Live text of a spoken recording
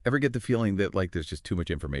Ever get the feeling that, like, there's just too much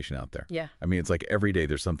information out there? Yeah. I mean, it's like every day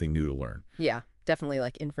there's something new to learn. Yeah. Definitely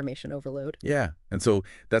like information overload. Yeah. And so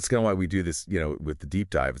that's kind of why we do this, with the deep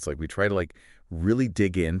dive. It's like we try to, like, really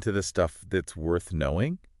dig into the stuff that's worth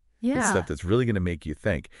knowing. The Yeah. stuff that's really going to make you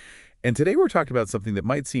think. And today we're talking about something that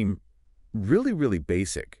might seem really, really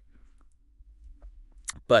basic.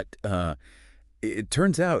 But it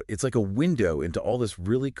turns out it's like a window into all this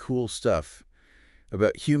really cool stuff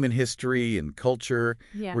about human history and culture.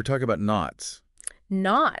 Yeah. We're talking about knots.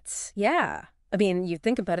 Knots. Yeah. I mean, you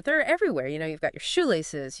think about it, they're everywhere. You've got your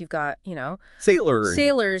shoelaces, you've got, Sailors.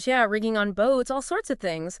 sailors, yeah, rigging on boats, all sorts of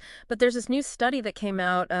things. But there's this new study that came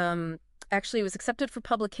out, actually it was accepted for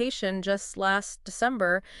publication just last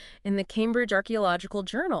December in the Cambridge Archaeological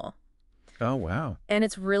Journal. Oh, wow. And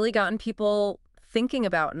it's really gotten people thinking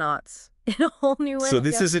about knots in a whole new way. So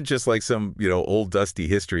this isn't just like some, old dusty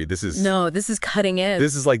history. This is No, this is cutting edge.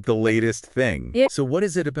 This is like the latest thing. Yeah. So what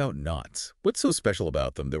is it about knots? What's so special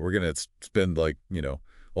about them that we're going to spend like,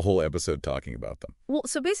 a whole episode talking about them? Well,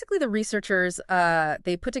 so basically the researchers,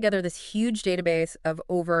 they put together this huge database of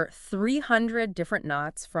over 300 different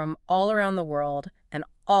knots from all around the world and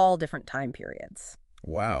all different time periods.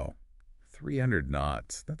 Wow. 300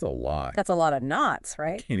 knots. That's a lot. That's a lot of knots,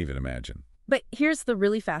 right? Can't even imagine. But here's the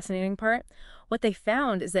really fascinating part. What they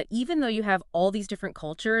found is that even though you have all these different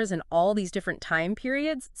cultures and all these different time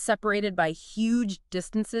periods separated by huge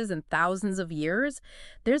distances and thousands of years,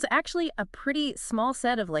 there's actually a pretty small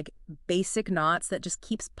set of like basic knots that just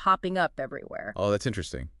keeps popping up everywhere. Oh, that's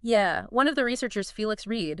interesting. Yeah. One of the researchers, Felix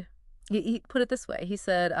Reed, he put it this way. He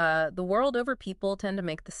said, the world over people tend to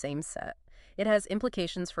make the same set. It has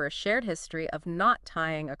implications for a shared history of knot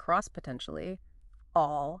tying across potentially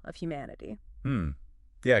all of humanity.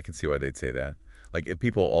 Yeah, I can see why they'd say that. Like, if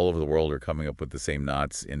people all over the world are coming up with the same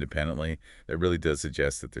knots independently, that really does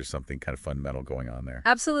suggest that there's something kind of fundamental going on there.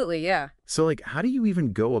 Absolutely, yeah. So, like, how do you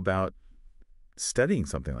even go about studying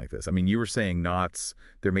something like this? I mean, you were saying knots,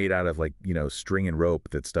 they're made out of, like, string and rope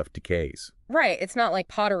that stuff decays. Right. It's not like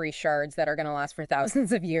pottery shards that are going to last for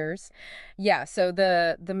thousands of years. Yeah, so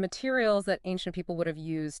the materials that ancient people would have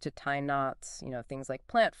used to tie knots, things like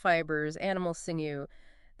plant fibers, animal sinew,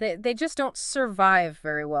 they just don't survive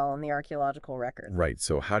very well in the archaeological record. Right.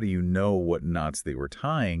 So how do you know what knots they were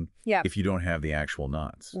tying if you don't have the actual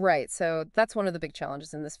knots? Right. So that's one of the big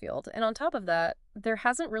challenges in this field. And on top of that, there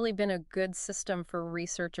hasn't really been a good system for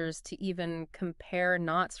researchers to even compare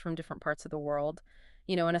knots from different parts of the world,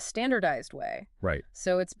 in a standardized way. Right.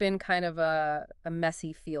 So it's been kind of a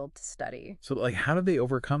messy field to study. So, like, how did they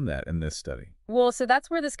overcome that in this study? Well, so that's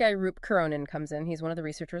where this guy, Rup Koronen, comes in. He's one of the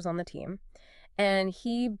researchers on the team. And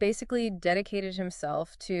he basically dedicated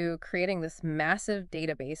himself to creating this massive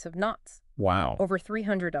database of knots. Wow. Over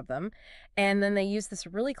 300 of them. And then they use this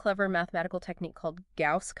really clever mathematical technique called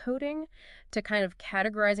Gauss coding to kind of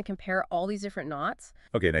categorize and compare all these different knots.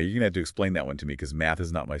 Okay, now you're going to have to explain that one to me because math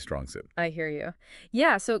is not my strong suit. I hear you.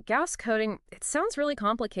 Yeah, so Gauss coding, it sounds really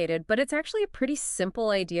complicated, but it's actually a pretty simple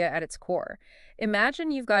idea at its core.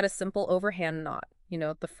 Imagine you've got a simple overhand knot,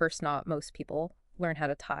 the first knot most people learn how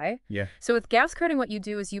to tie. Yeah. So with Gauss coding, what you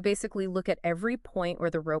do is you basically look at every point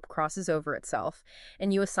where the rope crosses over itself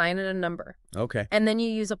and you assign it a number. Okay. And then you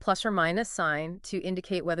use a plus or minus sign to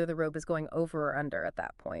indicate whether the rope is going over or under at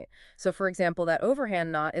that point. So for example, that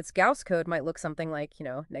overhand knot, its Gauss code might look something like,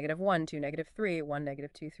 -1, 2, -3, 1,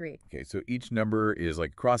 -2, 3. Okay, so each number is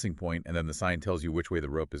like a crossing point, and then the sign tells you which way the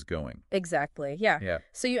rope is going. Exactly, yeah. Yeah.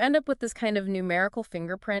 So you end up with this kind of numerical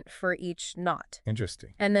fingerprint for each knot.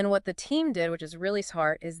 Interesting. And then what the team did, which is really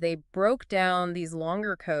smart, is they broke down these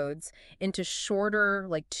longer codes into shorter,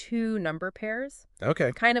 like 2 number pairs.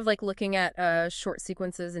 Okay. Kind of like looking at short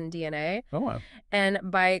sequences in DNA. Oh, wow. And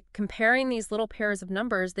by comparing these little pairs of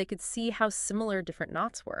numbers, they could see how similar different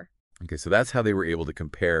knots were. Okay, so that's how they were able to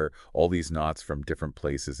compare all these knots from different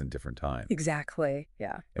places and different times. Exactly,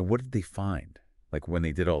 yeah. And what did they find? Like when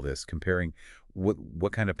they did all this, comparing,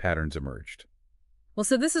 what kind of patterns emerged? Well,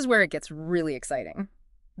 so this is where it gets really exciting.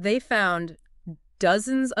 They found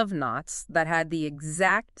dozens of knots that had the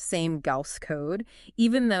exact same Gauss code,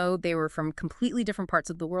 even though they were from completely different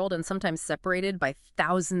parts of the world and sometimes separated by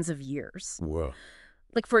thousands of years. Whoa.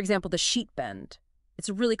 Like, for example, the sheet bend. It's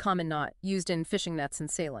a really common knot used in fishing nets and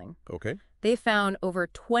sailing. Okay. They found over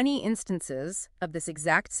 20 instances of this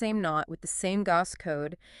exact same knot with the same Gauss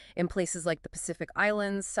code in places like the Pacific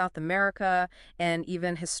Islands, South America, and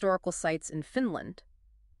even historical sites in Finland.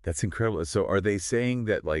 That's incredible. So are they saying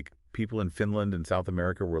that, like, people in Finland and South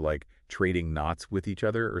America were like trading knots with each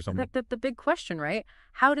other or something? The big question, right?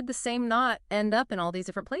 How did the same knot end up in all these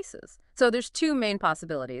different places? So there's two main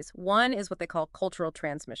possibilities. One is what they call cultural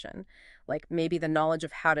transmission. Like maybe the knowledge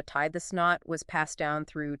of how to tie this knot was passed down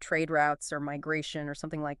through trade routes or migration or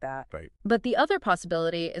something like that. Right. But the other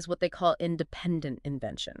possibility is what they call independent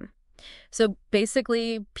invention. So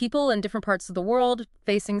basically, people in different parts of the world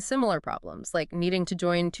facing similar problems, like needing to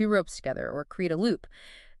join two ropes together or create a loop,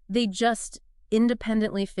 they just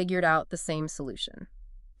independently figured out the same solution.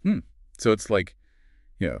 So it's like,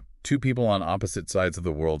 two people on opposite sides of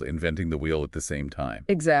the world inventing the wheel at the same time.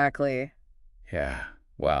 Exactly. Yeah.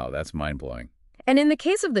 Wow, that's mind-blowing. And in the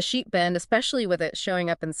case of the sheep bend, especially with it showing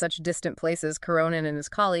up in such distant places, Coronin and his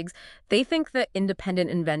colleagues, they think that independent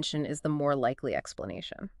invention is the more likely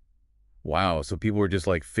explanation. Wow, so people were just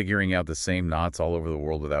like figuring out the same knots all over the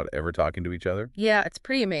world without ever talking to each other? Yeah, it's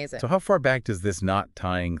pretty amazing. So how far back does this knot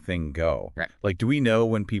tying thing go? Right. Like, do we know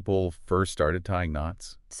when people first started tying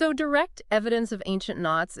knots? So direct evidence of ancient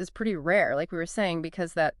knots is pretty rare, like we were saying,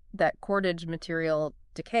 because that cordage material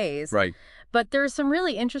decays. Right. But there's some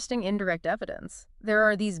really interesting indirect evidence. There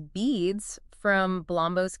are these beads from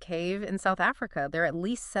Blombos Cave in South Africa. They're at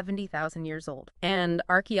least 70,000 years old. And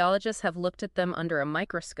archaeologists have looked at them under a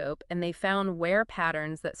microscope, and they found wear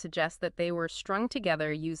patterns that suggest that they were strung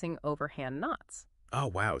together using overhand knots. Oh,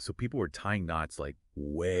 wow. So people were tying knots like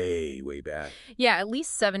way, way back. Yeah, at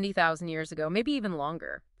least 70,000 years ago, maybe even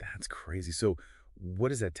longer. That's crazy. So what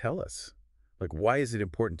does that tell us? Like, why is it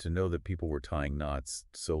important to know that people were tying knots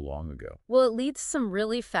so long ago? Well, it leads to some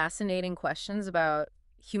really fascinating questions about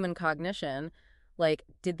human cognition, like,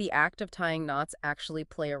 did the act of tying knots actually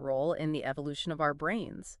play a role in the evolution of our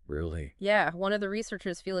brains? Really? Yeah, one of the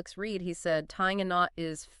researchers, Felix Reed, he said tying a knot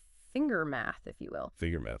is finger math, if you will.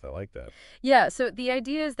 Figure math. I like that. Yeah, so the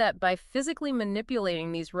idea is that by physically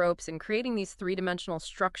manipulating these ropes and creating these three-dimensional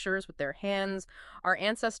structures with their hands, our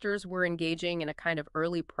ancestors were engaging in a kind of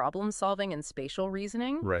early problem-solving and spatial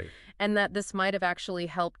reasoning. Right. And that this might have actually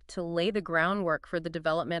helped to lay the groundwork for the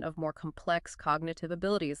development of more complex cognitive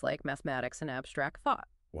abilities like mathematics and abstract thought.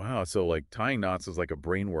 Wow. So like tying knots is like a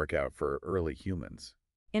brain workout for early humans.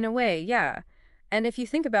 In a way, yeah. And if you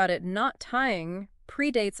think about it, knot tying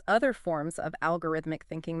predates other forms of algorithmic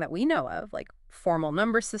thinking that we know of, like formal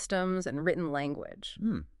number systems and written language.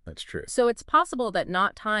 That's true. So it's possible that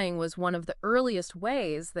knot tying was one of the earliest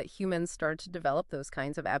ways that humans started to develop those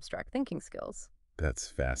kinds of abstract thinking skills. That's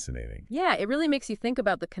fascinating. Yeah, it really makes you think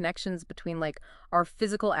about the connections between like our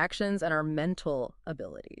physical actions and our mental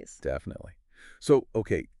abilities. Definitely. So,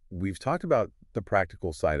 okay, we've talked about the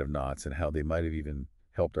practical side of knots and how they might have even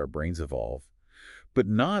helped our brains evolve. But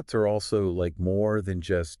knots are also like more than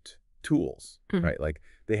just tools, right? Like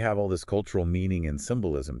they have all this cultural meaning and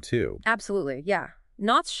symbolism too. Absolutely, yeah.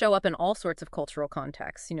 Knots show up in all sorts of cultural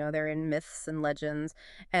contexts. They're in myths and legends,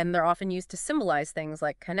 and they're often used to symbolize things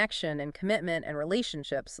like connection and commitment and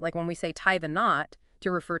relationships. Like when we say tie the knot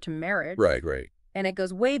to refer to marriage. Right, right. And it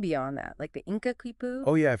goes way beyond that, like the Inca quipu.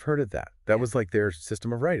 Oh, yeah, I've heard of that. That was like their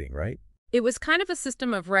system of writing, right? It was kind of a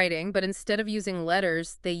system of writing, but instead of using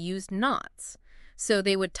letters, they used knots. So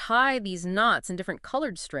they would tie these knots in different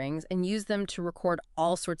colored strings and use them to record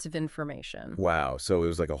all sorts of information. Wow. So it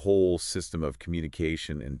was like a whole system of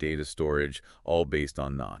communication and data storage, all based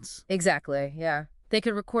on knots. Exactly, yeah. They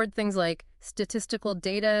could record things like statistical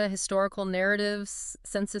data, historical narratives,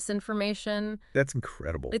 census information. That's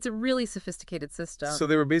incredible. It's a really sophisticated system. So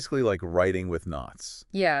they were basically like writing with knots.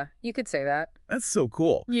 Yeah, you could say that. That's so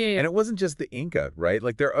cool. Yeah. And it wasn't just the Inca, right?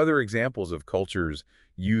 Like there are other examples of cultures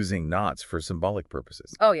using knots for symbolic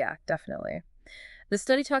purposes. Oh, yeah, definitely. The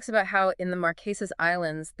study talks about how in the Marquesas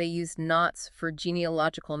Islands, they used knots for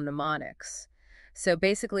genealogical mnemonics. So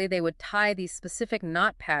basically, they would tie these specific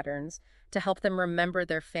knot patterns to help them remember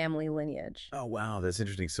their family lineage. Oh, wow. That's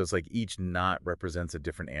interesting. So it's like each knot represents a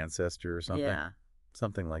different ancestor or something? Yeah.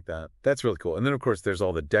 Something like that. That's really cool. And then, of course, there's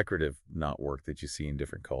all the decorative knot work that you see in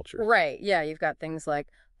different cultures. Right. Yeah, you've got things like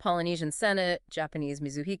Polynesian senet, Japanese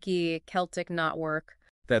mizuhiki, Celtic knotwork.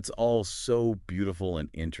 That's all so beautiful and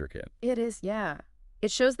intricate. It is, yeah.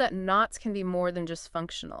 It shows that knots can be more than just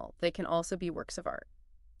functional. They can also be works of art.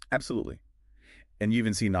 Absolutely. And you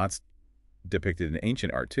even see knots depicted in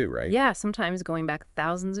ancient art too, right? Yeah, sometimes going back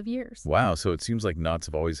thousands of years. Wow. So it seems like knots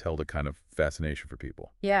have always held a kind of fascination for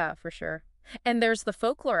people. Yeah, for sure. And there's the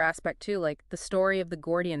folklore aspect too, like the story of the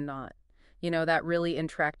Gordian knot. That really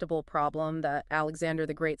intractable problem that Alexander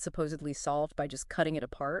the Great supposedly solved by just cutting it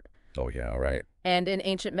apart. Oh, yeah, right. And in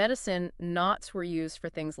ancient medicine, knots were used for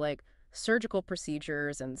things like surgical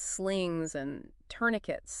procedures and slings and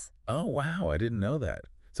tourniquets. Oh, wow. I didn't know that.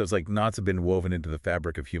 So it's like knots have been woven into the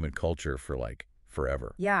fabric of human culture for like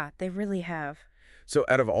forever. Yeah, they really have. So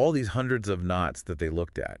out of all these hundreds of knots that they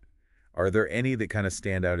looked at, are there any that kind of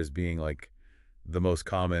stand out as being like the most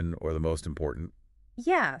common or the most important?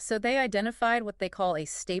 Yeah, so they identified what they call a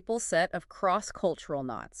staple set of cross-cultural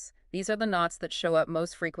knots. These are the knots that show up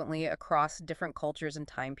most frequently across different cultures and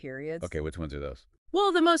time periods. Okay, which ones are those?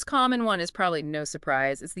 Well, the most common one is probably no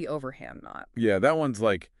surprise. It's the overhand knot. Yeah, that one's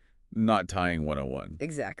like knot tying 101.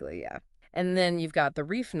 Exactly, yeah. And then you've got the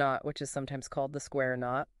reef knot, which is sometimes called the square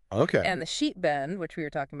knot, Okay. and the sheep bend, which we were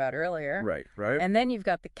talking about earlier. Right, right. And then you've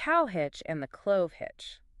got the cow hitch and the clove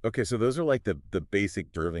hitch. Okay, so those are like the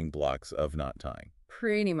basic building blocks of knot tying.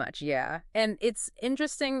 Pretty much, yeah. And it's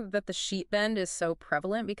interesting that the sheep bend is so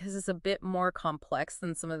prevalent because it's a bit more complex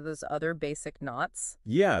than some of those other basic knots.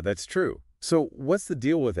 Yeah, that's true. So what's the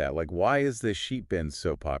deal with that? Like, why is the sheep bend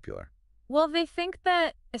so popular? Well, they think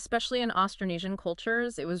that, especially in Austronesian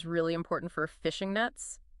cultures, it was really important for fishing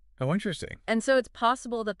nets. Oh, interesting. And so it's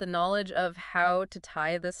possible that the knowledge of how to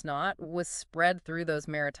tie this knot was spread through those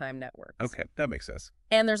maritime networks. Okay, that makes sense.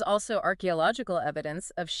 And there's also archaeological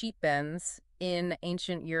evidence of sheep bends in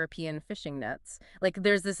ancient European fishing nets. Like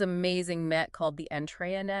there's this amazing net called the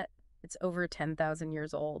Entrea net. It's over 10,000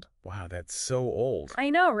 years old. Wow, that's so old.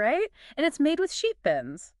 I know, right? And it's made with sheep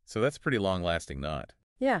bends. So that's pretty long-lasting knot.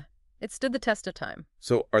 Yeah, it stood the test of time.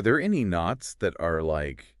 So are there any knots that are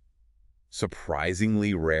like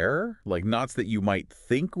surprisingly rare? Like knots that you might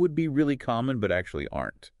think would be really common but actually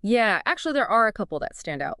aren't? Yeah, actually there are a couple that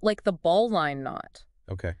stand out, like the ball line knot.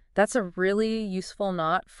 Okay. That's a really useful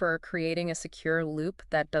knot for creating a secure loop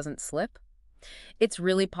that doesn't slip. It's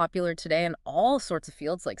really popular today in all sorts of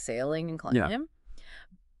fields like sailing and climbing.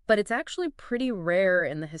 But it's actually pretty rare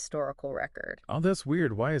in the historical record. Oh, that's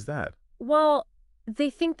weird. Why is that? Well, they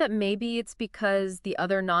think that maybe it's because the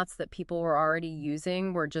other knots that people were already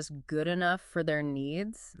using were just good enough for their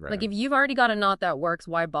needs. Right. Like if you've already got a knot that works,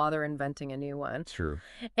 why bother inventing a new one? True.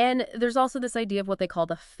 And there's also this idea of what they call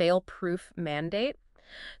the fail-proof mandate.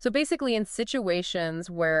 So basically in situations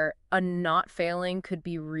where a knot failing could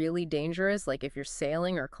be really dangerous, like if you're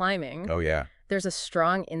sailing or climbing, Oh, yeah. there's a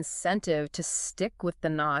strong incentive to stick with the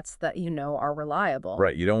knots that you know are reliable.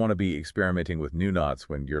 Right. You don't want to be experimenting with new knots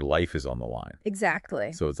when your life is on the line.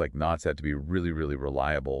 Exactly. So it's like knots have to be really, really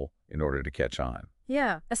reliable in order to catch on.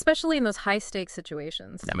 Yeah, especially in those high-stakes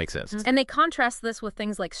situations. That makes sense. And they contrast this with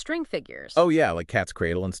things like string figures. Oh, yeah, like cat's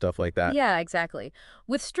cradle and stuff like that. Yeah, exactly.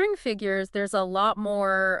 With string figures, there's a lot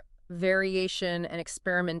more variation and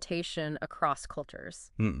experimentation across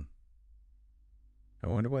cultures. I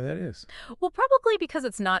wonder why that is. Well, probably because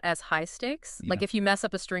it's not as high stakes. Yeah. Like if you mess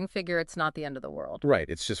up a string figure, it's not the end of the world. Right.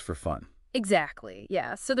 It's just for fun. Exactly.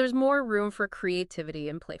 Yeah. So there's more room for creativity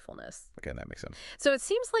and playfulness. Okay, that makes sense. So it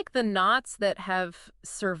seems like the knots that have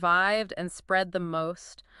survived and spread the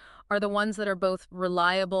most are the ones that are both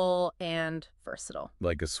reliable and versatile.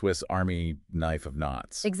 Like a Swiss Army knife of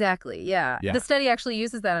knots. Exactly, yeah. Yeah. The study actually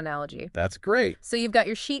uses that analogy. That's great. So you've got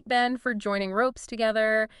your sheep bend for joining ropes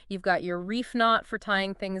together. You've got your reef knot for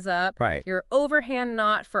tying things up. Right. Your overhand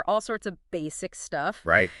knot for all sorts of basic stuff.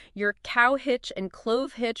 Right. Your cow hitch and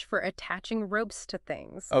clove hitch for attaching ropes to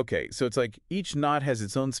things. Okay, so it's like each knot has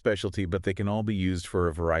its own specialty, but they can all be used for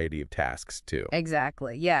a variety of tasks, too.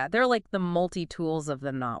 Exactly, yeah. They're like the multi-tools of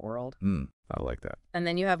the knot world. I like that. And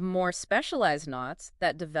then you have more specialized knots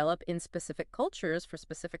that develop in specific cultures for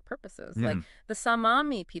specific purposes. Like the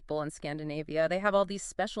Samami people in Scandinavia, they have all these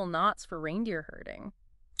special knots for reindeer herding.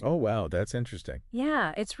 Oh, wow, that's interesting.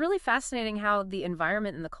 Yeah, it's really fascinating how the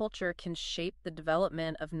environment and the culture can shape the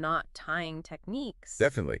development of knot tying techniques.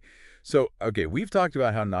 Definitely. So, okay, we've talked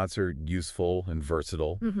about how knots are useful and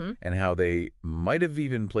versatile and how they might have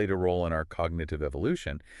even played a role in our cognitive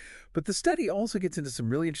evolution. But the study also gets into some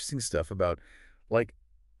really interesting stuff about, like,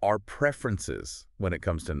 our preferences when it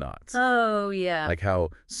comes to knots. Oh, yeah. Like how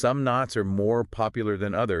some knots are more popular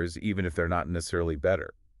than others, even if they're not necessarily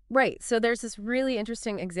better. Right. So there's this really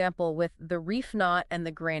interesting example with the reef knot and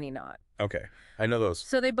the granny knot. Okay, I know those.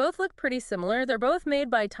 So they both look pretty similar. They're both made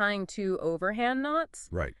by tying two overhand knots.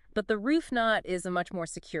 Right. But the reef knot is a much more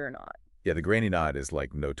secure knot. Yeah, the granny knot is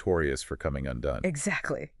like notorious for coming undone.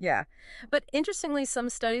 Exactly, yeah. But interestingly, some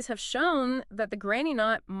studies have shown that the granny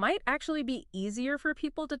knot might actually be easier for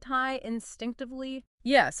people to tie instinctively.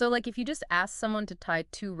 Yeah, so like if you just ask someone to tie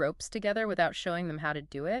two ropes together without showing them how to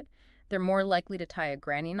do it, they're more likely to tie a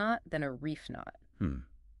granny knot than a reef knot.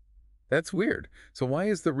 That's weird. So why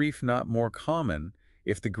is the reef knot more common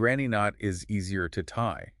if the granny knot is easier to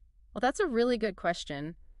tie? Well, that's a really good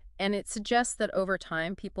question. And it suggests that over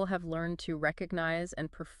time, people have learned to recognize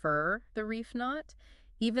and prefer the reef knot,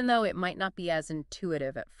 even though it might not be as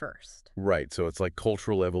intuitive at first. Right, so it's like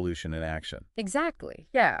cultural evolution in action. Exactly.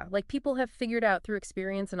 Yeah. Like people have figured out through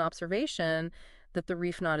experience and observation that the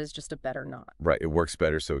reef knot is just a better knot. Right, it works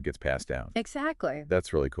better so it gets passed down. Exactly.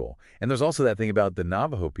 That's really cool. And there's also that thing about the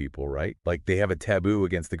Navajo people, right? Like they have a taboo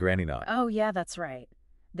against the granny knot. Oh, yeah, that's right.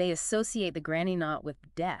 They associate the granny knot with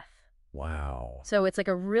death. Wow. So it's like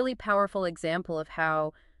a really powerful example of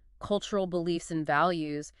how cultural beliefs and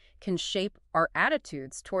values can shape our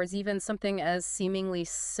attitudes towards even something as seemingly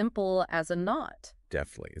simple as a knot.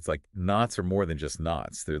 Definitely. It's like knots are more than just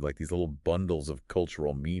knots. They're like these little bundles of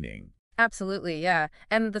cultural meaning. Absolutely, yeah.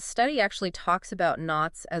 And the study actually talks about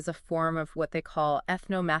knots as a form of what they call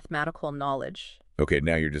ethnomathematical knowledge. Okay,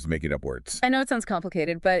 now you're just making up words. I know it sounds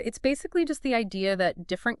complicated, but it's basically just the idea that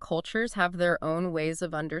different cultures have their own ways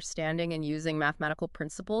of understanding and using mathematical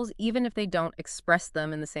principles, even if they don't express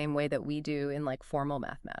them in the same way that we do in like formal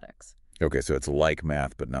mathematics. Okay, so it's like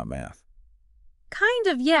math, but not math. Kind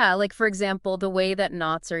of, yeah. Like, for example, the way that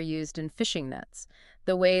knots are used in fishing nets,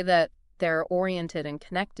 the way that they're oriented and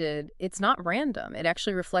connected, it's not random. It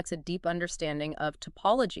actually reflects a deep understanding of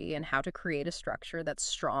topology and how to create a structure that's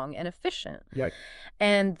strong and efficient. Yeah.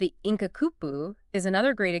 And the Inca Kupu is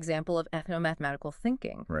another great example of ethnomathematical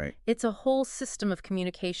thinking. Right. It's a whole system of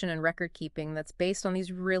communication and record keeping that's based on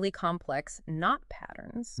these really complex knot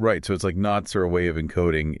patterns. Right, so it's like knots are a way of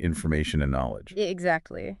encoding information and knowledge.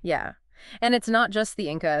 Exactly, yeah. And it's not just the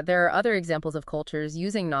Inca. There are other examples of cultures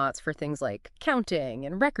using knots for things like counting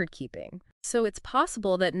and record keeping. So it's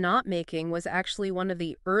possible that knot making was actually one of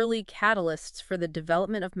the early catalysts for the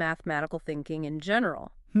development of mathematical thinking in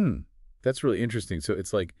general. That's really interesting. So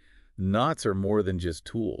it's like knots are more than just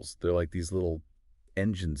tools. They're like these little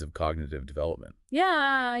engines of cognitive development.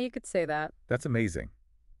 Yeah, you could say that. That's amazing.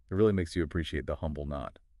 It really makes you appreciate the humble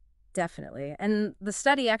knot. Definitely. And the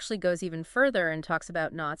study actually goes even further and talks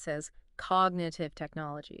about knots as cognitive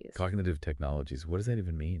technologies. Cognitive technologies, what does that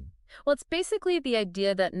even mean? Well, it's basically the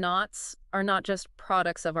idea that knots are not just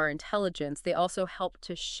products of our intelligence, they also help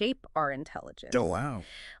to shape our intelligence. Oh, wow.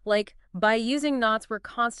 Like, by using knots, we're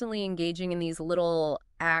constantly engaging in these little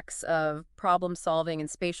acts of problem solving and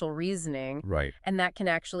spatial reasoning. Right. And that can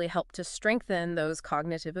actually help to strengthen those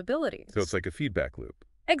cognitive abilities. So it's like a feedback loop.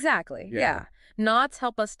 Exactly, yeah. Knots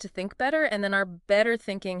help us to think better, and then our better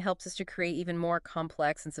thinking helps us to create even more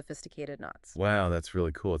complex and sophisticated knots. Wow, that's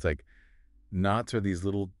really cool. It's like knots are these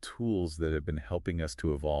little tools that have been helping us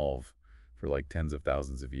to evolve for like tens of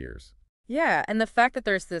thousands of years. Yeah, and the fact that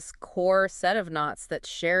there's this core set of knots that's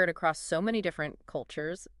shared across so many different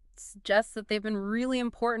cultures suggests that they've been really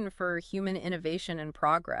important for human innovation and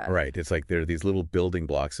progress. Right. It's like they're these little building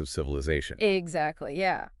blocks of civilization. Exactly,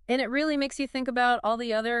 yeah. And it really makes you think about all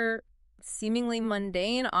the other seemingly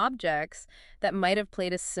mundane objects that might have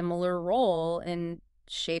played a similar role in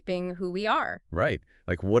shaping who we are. Right.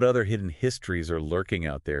 Like what other hidden histories are lurking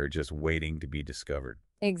out there just waiting to be discovered?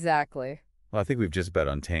 Exactly. Well, I think we've just about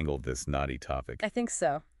untangled this knotty topic. I think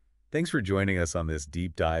so. Thanks for joining us on this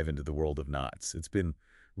deep dive into the world of knots. It's been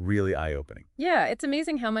really eye-opening. Yeah, it's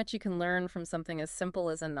amazing how much you can learn from something as simple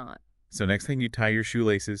as a knot. So next time you tie your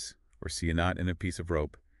shoelaces or see a knot in a piece of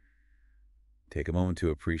rope, take a moment to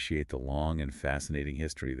appreciate the long and fascinating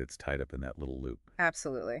history that's tied up in that little loop.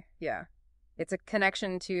 Absolutely, yeah. It's a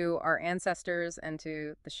connection to our ancestors and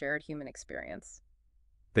to the shared human experience.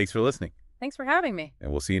 Thanks for listening. Thanks for having me. And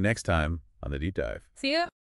we'll see you next time on The Deep Dive. See ya.